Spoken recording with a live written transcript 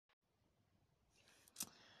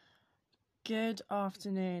Good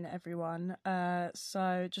afternoon, everyone.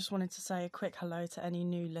 So just wanted to say a quick hello to any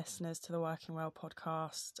new listeners to the Working Well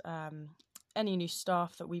podcast, any new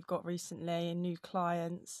staff that we've got recently, new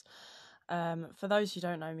clients. For those who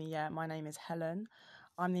don't know me yet, my name is Helen.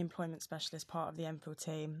 I'm the employment specialist part of the MPhil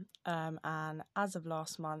team, and as of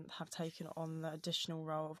last month have taken on the additional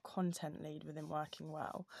role of content lead within Working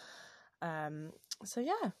Well. So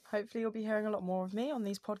yeah, hopefully you'll be hearing a lot more of me on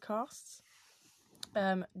these podcasts.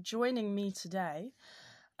 Joining me today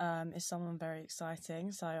is someone very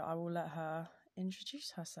exciting, so I will let her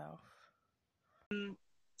introduce herself.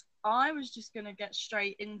 I was just going to get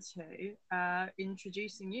straight into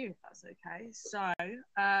introducing you, if that's okay. So,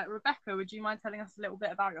 Rebecca, would you mind telling us a little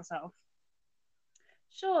bit about yourself?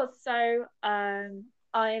 Sure. So, I'm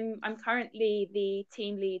currently the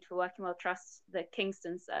team lead for Working Well Trust, the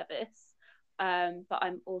Kingston service, but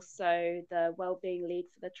I'm also the wellbeing lead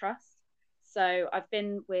for the trust. So I've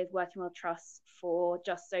been with Working Well Trust for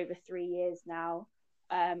just over 3 years now,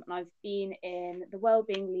 and I've been in the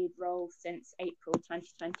wellbeing lead role since April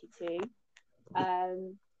 2022.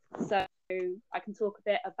 So I can talk a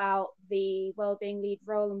bit about the wellbeing lead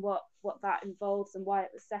role and what that involves and why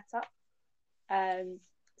it was set up.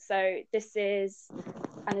 So this is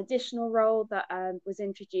an additional role that was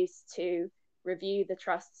introduced to review the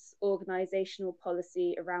trust's organisational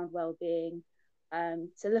policy around wellbeing,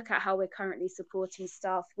 to look at how we're currently supporting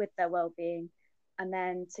staff with their wellbeing, and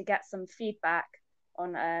then to get some feedback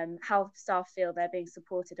on how staff feel they're being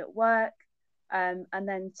supported at work, and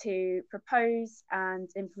then to propose and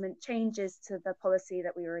implement changes to the policy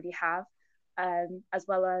that we already have, as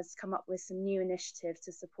well as come up with some new initiatives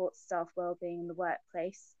to support staff wellbeing in the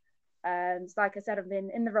workplace. So like I said, I've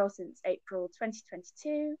been in the role since April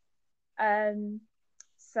 2022.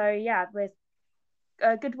 So yeah, we're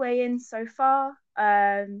a good way in so far.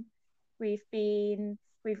 We've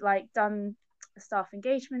done a staff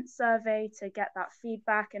engagement survey to get that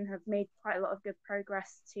feedback and have made quite a lot of good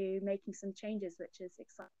progress to making some changes, which is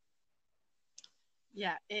exciting.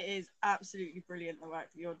 Yeah, it is absolutely brilliant, the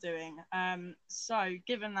work that you're doing. So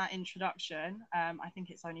given that introduction, I think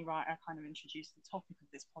it's only right I kind of introduce the topic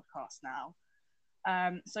of this podcast now.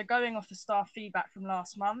 So going off the staff feedback from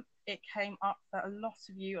last month, it came up that a lot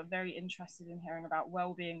of you are very interested in hearing about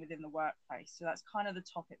well-being within the workplace. So that's kind of the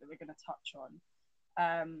topic that we're going to touch on.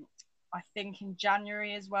 I think in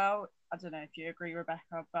January as well, I don't know if you agree,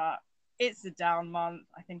 Rebecca, but it's a down month.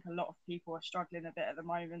 I think a lot of people are struggling a bit at the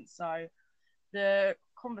moment. So the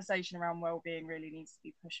conversation around well-being really needs to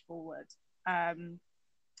be pushed forward.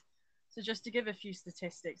 So just to give a few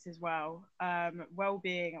statistics as well,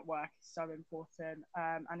 well-being at work is so important.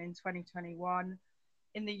 And in 2021,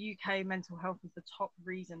 in the UK, mental health was the top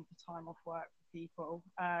reason for time off work for people.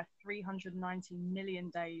 390 million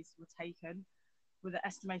days were taken, with an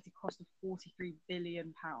estimated cost of £43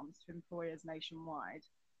 billion to employers nationwide.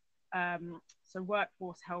 So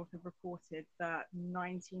Workforce Health have reported that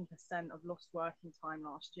 19% of lost working time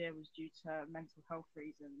last year was due to mental health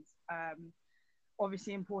reasons.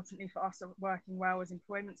 Obviously, importantly for us at Working Well as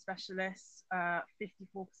employment specialists,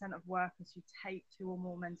 54% of workers who take 2 or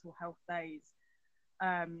more mental health days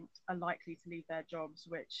are likely to leave their jobs,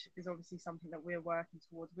 which is obviously something that we're working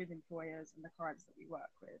towards with employers and the clients that we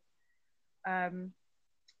work with. I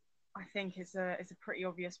think it's a pretty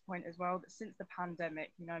obvious point as well that since the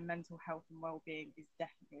pandemic, mental health and well-being is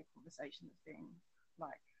definitely a conversation that's being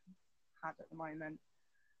had at the moment.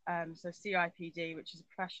 So CIPD, which is a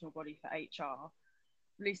professional body for HR,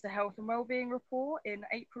 released a health and wellbeing report in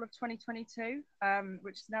April of 2022,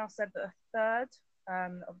 which has now said that a third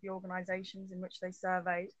of the organisations in which they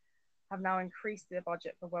surveyed have now increased their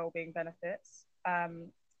budget for wellbeing benefits,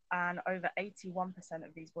 and over 81%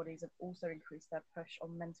 of these bodies have also increased their push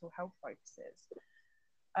on mental health focuses.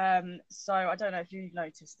 So I don't know if you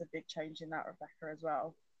noticed a big change in that, Rebecca, as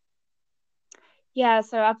well. Yeah,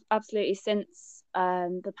 so absolutely. Since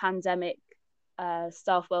the pandemic,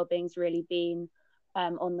 staff wellbeing's really been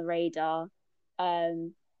on the radar.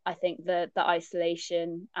 I think the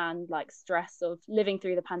isolation and stress of living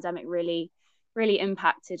through the pandemic really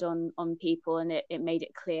impacted on people, and it made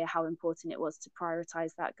it clear how important it was to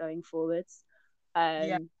prioritize that going forwards.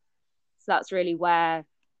 So that's really where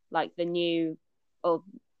when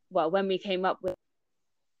we came up with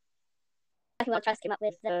Trust came up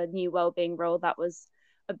with the new wellbeing role, that was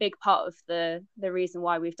a big part of the reason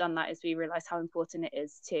why we've done that, is we realised how important it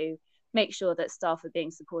is to make sure that staff are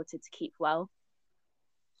being supported to keep well.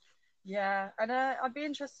 Yeah, and I'd be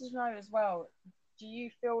interested to know as well, do you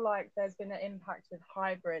feel like there's been an impact with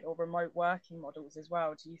hybrid or remote working models as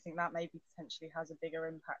well? Do you think that maybe potentially has a bigger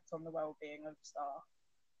impact on the well-being of staff?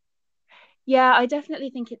 Yeah, I definitely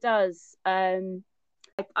think it does.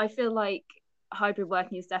 I feel like hybrid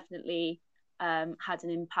working has definitely had an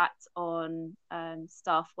impact on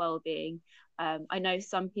staff well-being. I know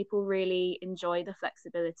some people really enjoy the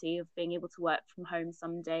flexibility of being able to work from home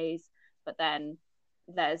some days, but then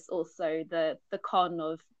there's also the con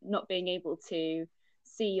of not being able to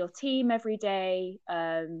see your team every day,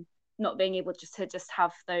 not being able just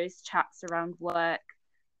have those chats around work,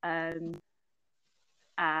 um,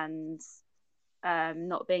 and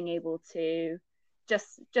not being able to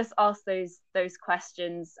just ask those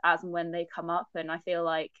questions as and when they come up. And I feel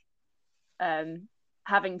like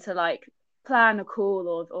having to like plan a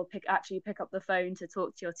call or pick up the phone to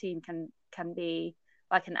talk to your team can be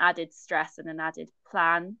like an added stress and an added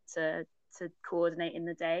plan to coordinate in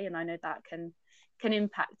the day. And I know that can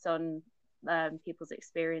impact on people's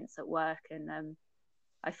experience at work. And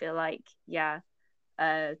I feel like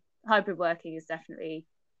hybrid working is definitely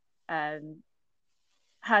um,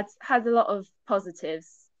 had a lot of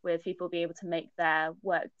positives with people being able to make their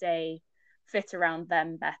work day fit around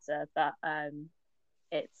them better, but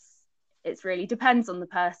it's really depends on the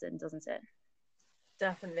person, doesn't it?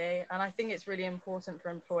 Definitely. And I think it's really important for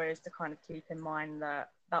employers to kind of keep in mind that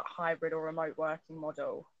that hybrid or remote working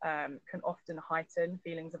model can often heighten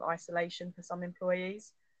feelings of isolation for some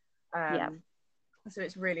employees. Yeah. So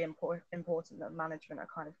it's really important that management are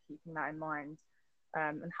kind of keeping that in mind,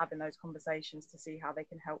 and having those conversations to see how they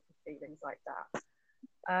can help with feelings like that.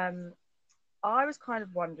 I was kind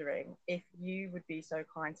of wondering if you would be so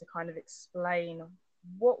kind to kind of explain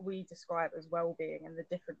what we describe as well-being and the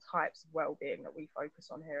different types of well-being that we focus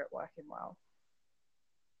on here at Working Well.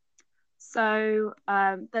 So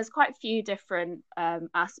there's quite a few different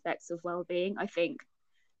aspects of well-being. I think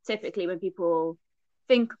typically when people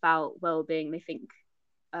think about well-being, they think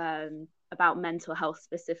about mental health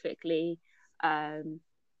specifically, and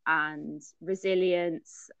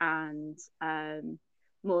resilience, and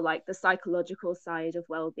more like the psychological side of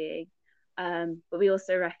well-being. But we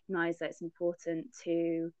also recognize that it's important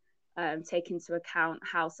to take into account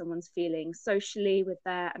how someone's feeling socially with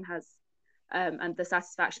their and the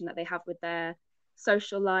satisfaction that they have with their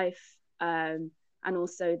social life, and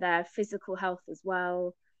also their physical health as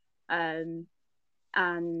well. And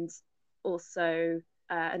also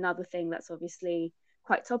another thing that's obviously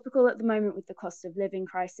quite topical at the moment with the cost of living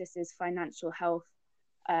crisis is financial health,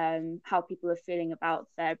 how people are feeling about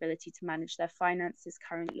their ability to manage their finances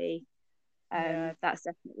currently. That's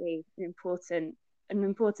definitely an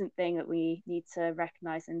important thing that we need to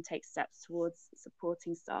recognize and take steps towards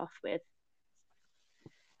supporting staff with.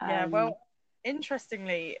 Well,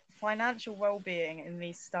 interestingly, financial well-being in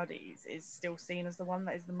these studies is still seen as the one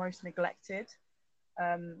that is the most neglected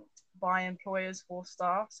by employers for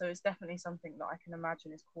staff. So it's definitely something that I can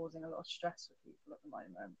imagine is causing a lot of stress for people at the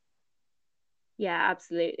moment. Yeah,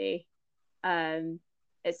 absolutely.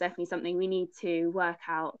 It's definitely something we need to work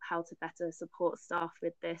out how to better support staff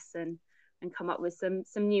with this, and come up with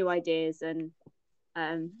some new ideas, and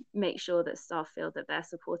make sure that staff feel that they're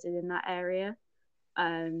supported in that area.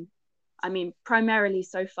 I mean, primarily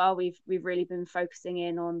so far we've really been focusing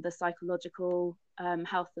in on the psychological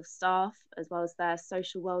health of staff as well as their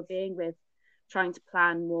social well-being, with trying to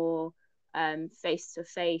plan more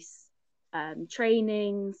face-to-face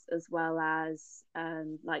trainings, as well as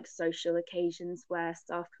like social occasions where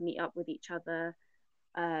staff can meet up with each other.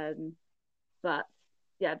 But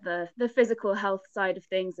yeah, the physical health side of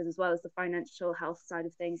things, as well as the financial health side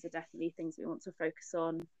of things, are definitely things we want to focus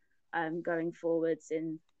on going forwards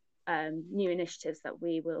in new initiatives that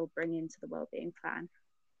we will bring into the wellbeing plan.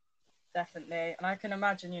 Definitely. And I can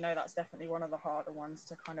imagine, that's definitely one of the harder ones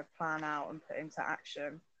to kind of plan out and put into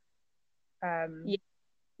action.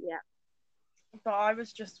 Yeah. But I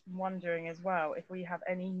was just wondering as well if we have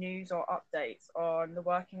any news or updates on the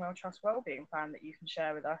Working Well Trust Wellbeing Plan that you can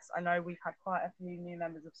share with us. I know we've had quite a few new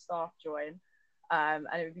members of staff join, and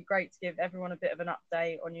it would be great to give everyone a bit of an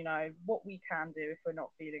update on, what we can do if we're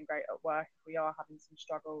not feeling great at work, if we are having some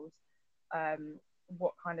struggles.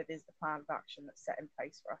 What kind of is the plan of action that's set in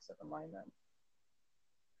place for us at the moment?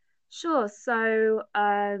 Sure. So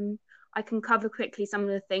I can cover quickly some of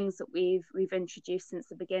the things that we've introduced since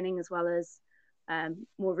the beginning, as well as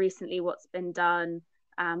more recently what's been done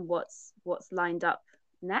and what's lined up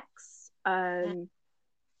next.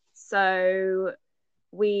 So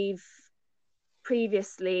we've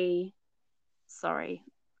previously, sorry,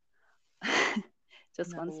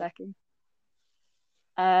 just 1 second.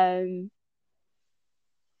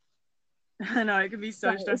 I know it can be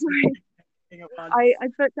so stressful. I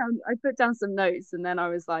put down some notes, and then I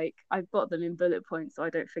was like, I've got them in bullet points so I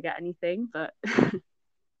don't forget anything, but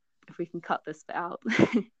if we can cut this bit out.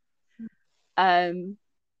 Um,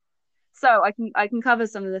 so I can cover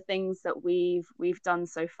some of the things that we've done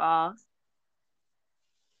so far.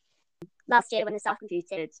 Last year, when the staff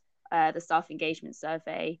completed the staff engagement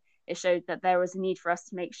survey, it showed that there was a need for us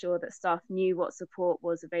to make sure that staff knew what support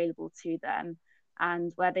was available to them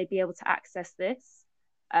and where they'd be able to access this.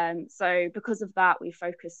 So because of that, we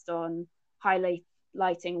focused on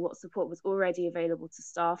highlighting what support was already available to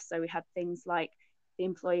staff. So we had things like the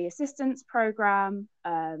employee assistance program,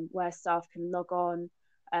 where staff can log on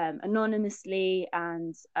anonymously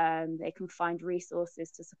and they can find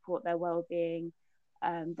resources to support their well-being.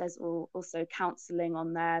 There's also counselling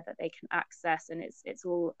on there that they can access, and it's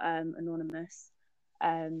all anonymous.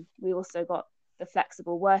 We also got the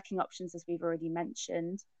flexible working options, as we've already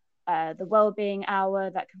mentioned, the wellbeing hour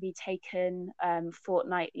that can be taken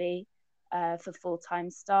fortnightly for full-time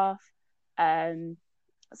staff.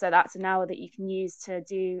 So that's an hour that you can use to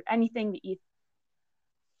do anything that you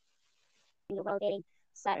your wellbeing.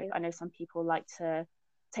 So I know some people like to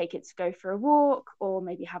take it to go for a walk, or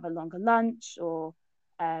maybe have a longer lunch, or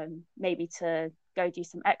maybe to go do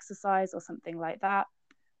some exercise or something like that.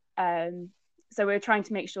 So we're trying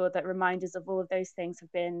to make sure that reminders of all of those things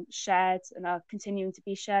have been shared and are continuing to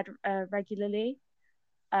be shared regularly.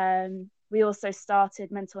 We also started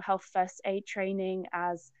mental health first aid training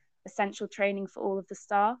as essential training for all of the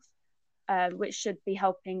staff, which should be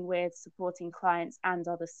helping with supporting clients and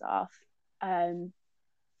other staff.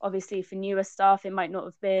 Obviously, for newer staff, it might not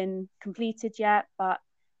have been completed yet, but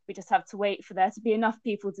we just have to wait for there to be enough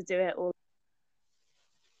people to do it all.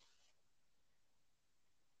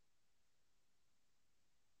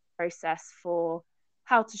 Process for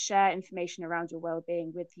how to share information around your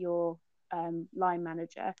well-being with your line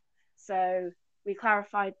manager. So we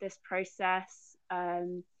clarified this process.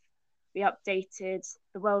 We updated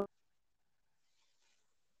the well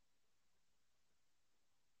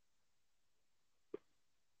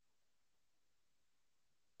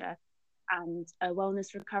and a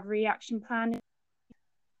wellness recovery action plan.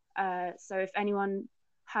 So if anyone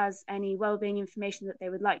has any wellbeing information that they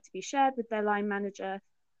would like to be shared with their line manager,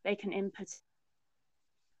 they can input,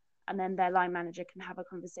 and then their line manager can have a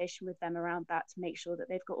conversation with them around that to make sure that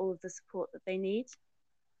they've got all of the support that they need.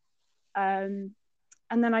 And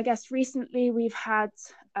then I guess recently we've had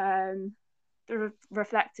the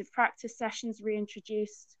reflective practice sessions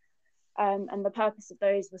reintroduced, and the purpose of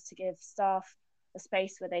those was to give staff a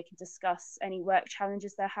space where they can discuss any work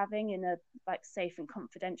challenges they're having in a safe and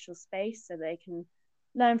confidential space, so they can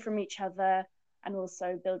learn from each other and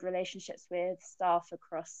also build relationships with staff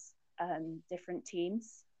across different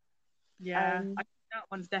teams. Yeah, I think that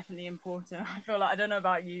one's definitely important. I feel like, I don't know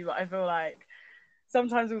about you, but I feel like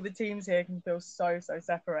sometimes all the teams here can feel so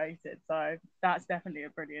separated. So that's definitely a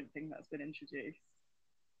brilliant thing that's been introduced.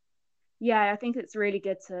 Yeah, I think it's really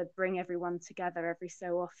good to bring everyone together every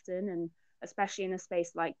so often, and especially in a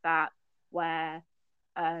space like that where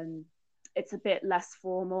it's a bit less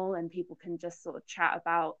formal and people can just sort of chat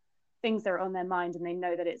about things that are on their mind and they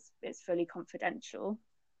know that it's fully confidential.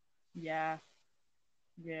 Yeah.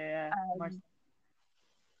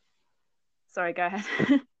 Sorry, go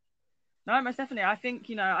ahead. No, most definitely. I think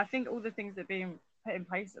all the things that are being put in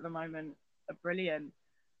place at the moment are brilliant.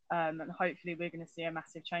 And hopefully we're going to see a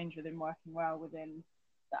massive change within working well within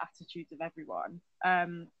the attitudes of everyone.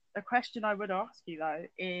 A question I would ask you though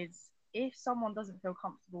is, if someone doesn't feel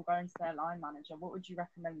comfortable going to their line manager, what would you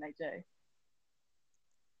recommend they do?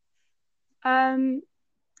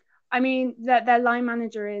 I mean, their line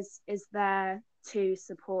manager is there to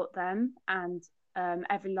support them, and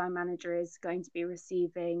every line manager is going to be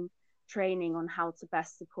receiving training on how to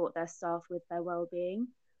best support their staff with their well-being.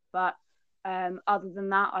 But other than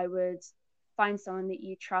that, I would find someone that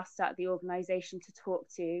you trust at the organisation to talk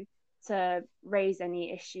to raise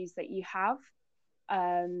any issues that you have.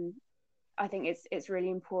 I think it's really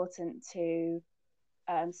important to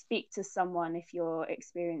speak to someone if you're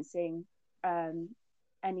experiencing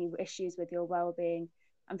any issues with your well-being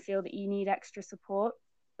and feel that you need extra support.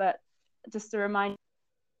 But just to remind,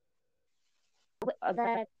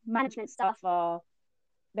 the management staff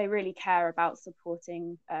they really care about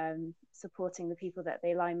supporting the people that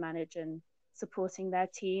they line manage and supporting their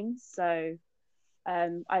teams. So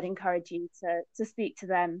I'd encourage you to speak to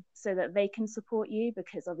them so that they can support you,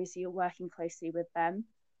 because obviously you're working closely with them.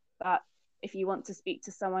 But if you want to speak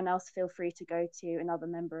to someone else, feel free to go to another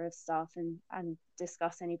member of staff and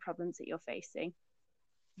discuss any problems that you're facing.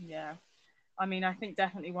 Yeah. I mean, I think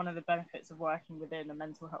definitely one of the benefits of working within a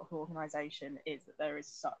mental health organisation is that there is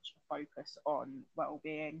such a focus on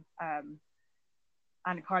well-being, and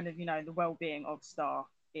kind of, the well-being of staff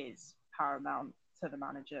is paramount to the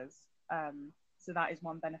managers. So that is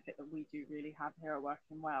one benefit that we do really have here at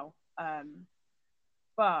Working Well.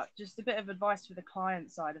 But just a bit of advice for the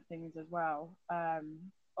client side of things as well.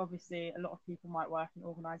 Obviously, a lot of people might work in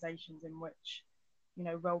organisations in which, you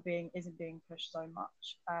know, well-being isn't being pushed so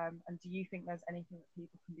much. And do you think there's anything that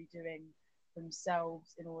people can be doing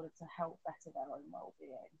themselves in order to help better their own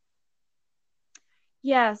well-being?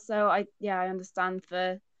 Yeah, so I understand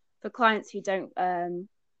for clients who don't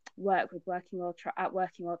work with at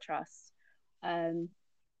Working Well Trust,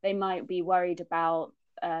 they might be worried about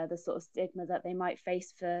the sort of stigma that they might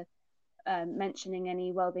face for mentioning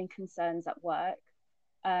any wellbeing concerns at work.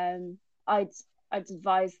 I'd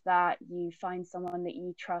advise that you find someone that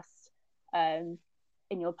you trust in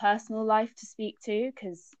your personal life to speak to,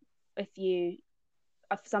 because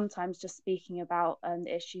sometimes just speaking about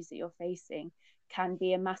the issues that you're facing can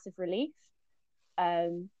be a massive relief.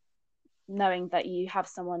 Knowing that you have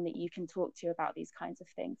someone that you can talk to about these kinds of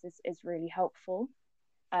things is really helpful.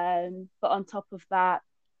 But on top of that,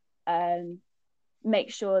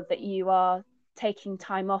 make sure that you are taking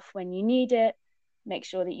time off when you need it. Make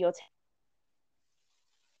sure that you're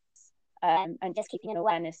and just keeping an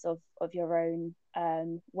awareness of your own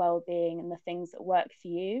well-being and the things that work for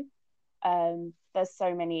you. There's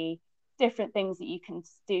so many different things that you can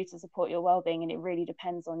do to support your well-being, and it really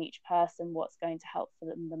depends on each person what's going to help for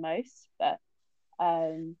them the most. But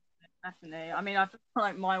definitely, I mean, I feel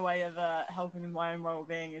like my way of helping with my own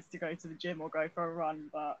well-being is to go to the gym or go for a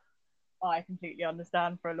run, but I completely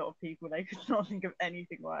understand for a lot of people they could not think of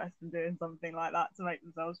anything worse than doing something like that to make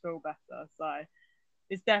themselves feel better. So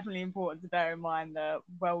it's definitely important to bear in mind that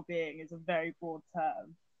well-being is a very broad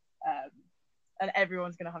term, and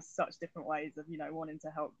everyone's going to have such different ways of, you know, wanting to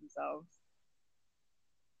help themselves.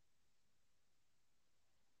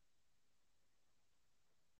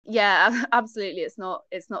 Yeah, absolutely. It's not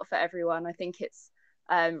for everyone. I think it's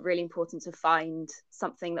really important to find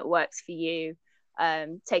something that works for you.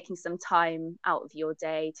 Taking some time out of your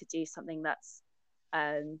day to do something that's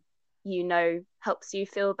you know helps you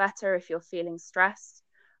feel better if you're feeling stressed.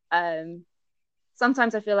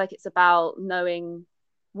 Sometimes I feel like it's about knowing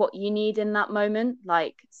what you need in that moment.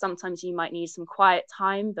 Like sometimes you might need some quiet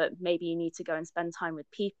time, but maybe you need to go and spend time with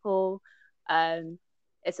people.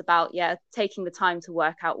 It's about taking the time to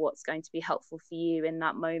work out what's going to be helpful for you in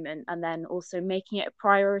that moment, and then also making it a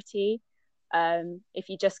priority. If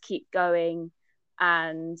you just keep going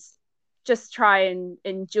and just try and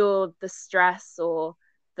endure the stress or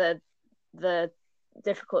the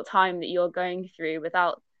difficult time that you're going through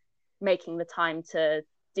without making the time to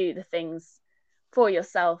do the things for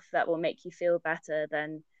yourself that will make you feel better,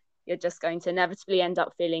 then you're just going to inevitably end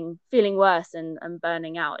up feeling worse and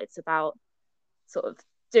burning out. It's about sort of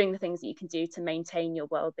doing the things that you can do to maintain your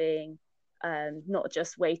well-being, not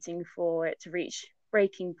just waiting for it to reach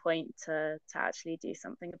breaking point to actually do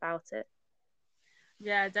something about it.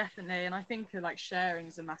 Yeah, definitely. And I think like sharing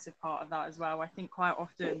is a massive part of that as well. I think quite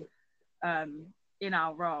often in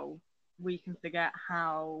our role we can forget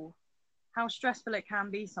how stressful it can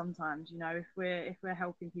be sometimes. You know, if we're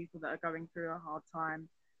helping people that are going through a hard time,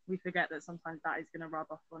 we forget that sometimes that is going to rub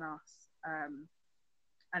off on us.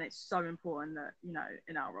 And it's so important that, you know,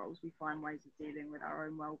 in our roles we find ways of dealing with our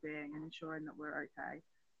own well-being and ensuring that we're okay.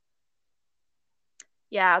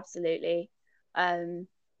 Yeah, absolutely.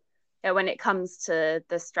 When it comes to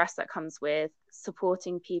the stress that comes with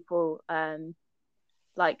supporting people,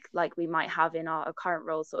 like we might have in our current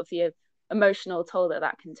role, sort of the emotional toll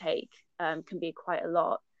that can take can be quite a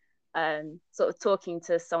lot. Sort of talking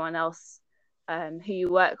to someone else who you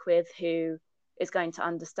work with who is going to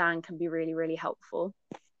understand can be really, really helpful.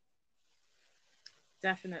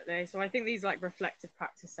 Definitely. So I think these like reflective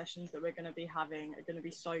practice sessions that we're going to be having are going to be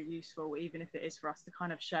so useful, even if it is for us to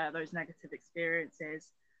kind of share those negative experiences,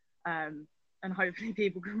 and hopefully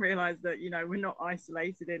people can realize that, you know, we're not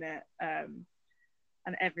isolated in it,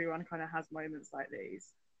 and everyone kind of has moments like these.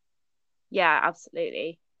 Yeah,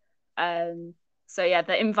 absolutely. So yeah,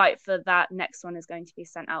 the invite for that next one is going to be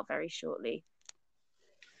sent out very shortly.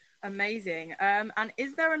 Amazing. And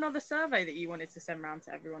is there another survey that you wanted to send around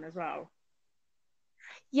to everyone as well?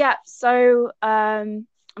 Yeah, so I'm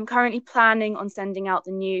currently planning on sending out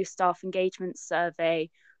the new staff engagement survey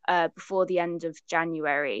before the end of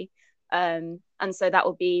January. And so that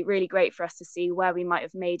will be really great for us to see where we might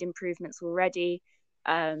have made improvements already,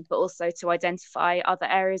 but also to identify other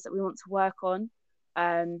areas that we want to work on.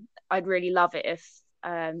 I'd really love it if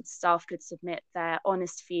staff could submit their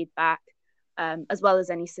honest feedback, as well as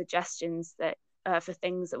any suggestions that for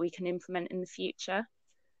things that we can implement in the future.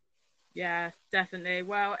 Yeah, definitely.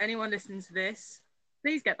 Well, anyone listening to this,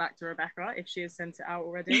 please get back to Rebecca if she has sent it out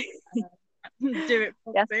already. Do it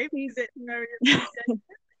properly. Yes, please. It's very appreciated.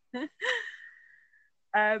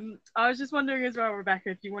 I was just wondering as well,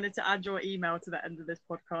 Rebecca, if you wanted to add your email to the end of this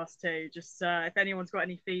podcast too, just if anyone's got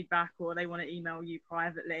any feedback or they want to email you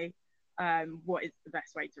privately, what is the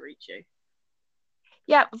best way to reach you?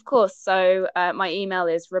 Yeah, of course. So my email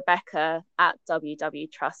is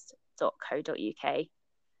rebecca@wwtrust.co.uk.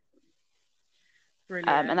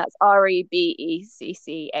 Brilliant. And that's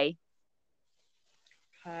REBECCA.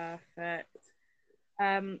 Perfect.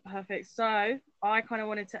 Perfect. So I kind of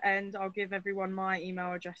wanted to end. I'll give everyone my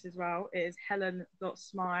email address as well. It is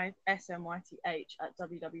helen.smythe,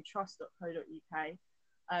 smyth@wwtrust.co.uk.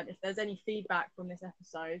 If there's any feedback from this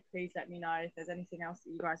episode, please let me know. If there's anything else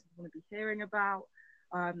that you guys want to be hearing about,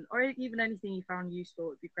 or even anything you found useful,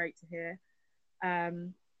 it'd be great to hear.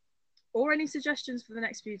 Or any suggestions for the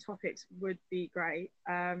next few topics would be great.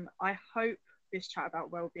 I hope this chat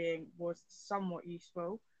about wellbeing was somewhat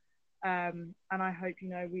useful. And I hope,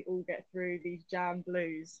 we all get through these jam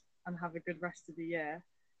blues and have a good rest of the year.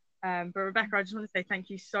 But Rebecca, I just want to say thank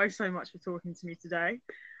you so much for talking to me today.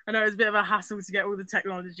 I know it was a bit of a hassle to get all the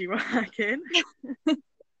technology working.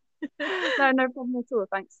 No problem at all.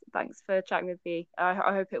 Thanks for chatting with me. I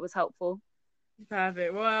hope it was helpful.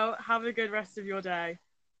 Perfect. Well, have a good rest of your day.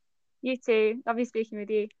 You too. Lovely speaking with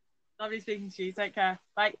you. Lovely speaking to you. Take care.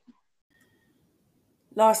 Bye.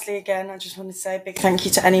 Lastly, again, I just want to say a big thank you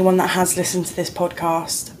to anyone that has listened to this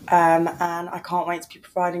podcast. And I can't wait to be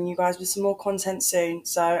providing you guys with some more content soon.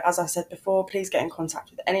 So as I said before, please get in contact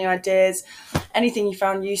with any ideas, anything you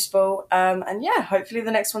found useful. And yeah, hopefully the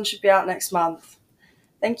next one should be out next month.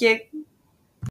 Thank you.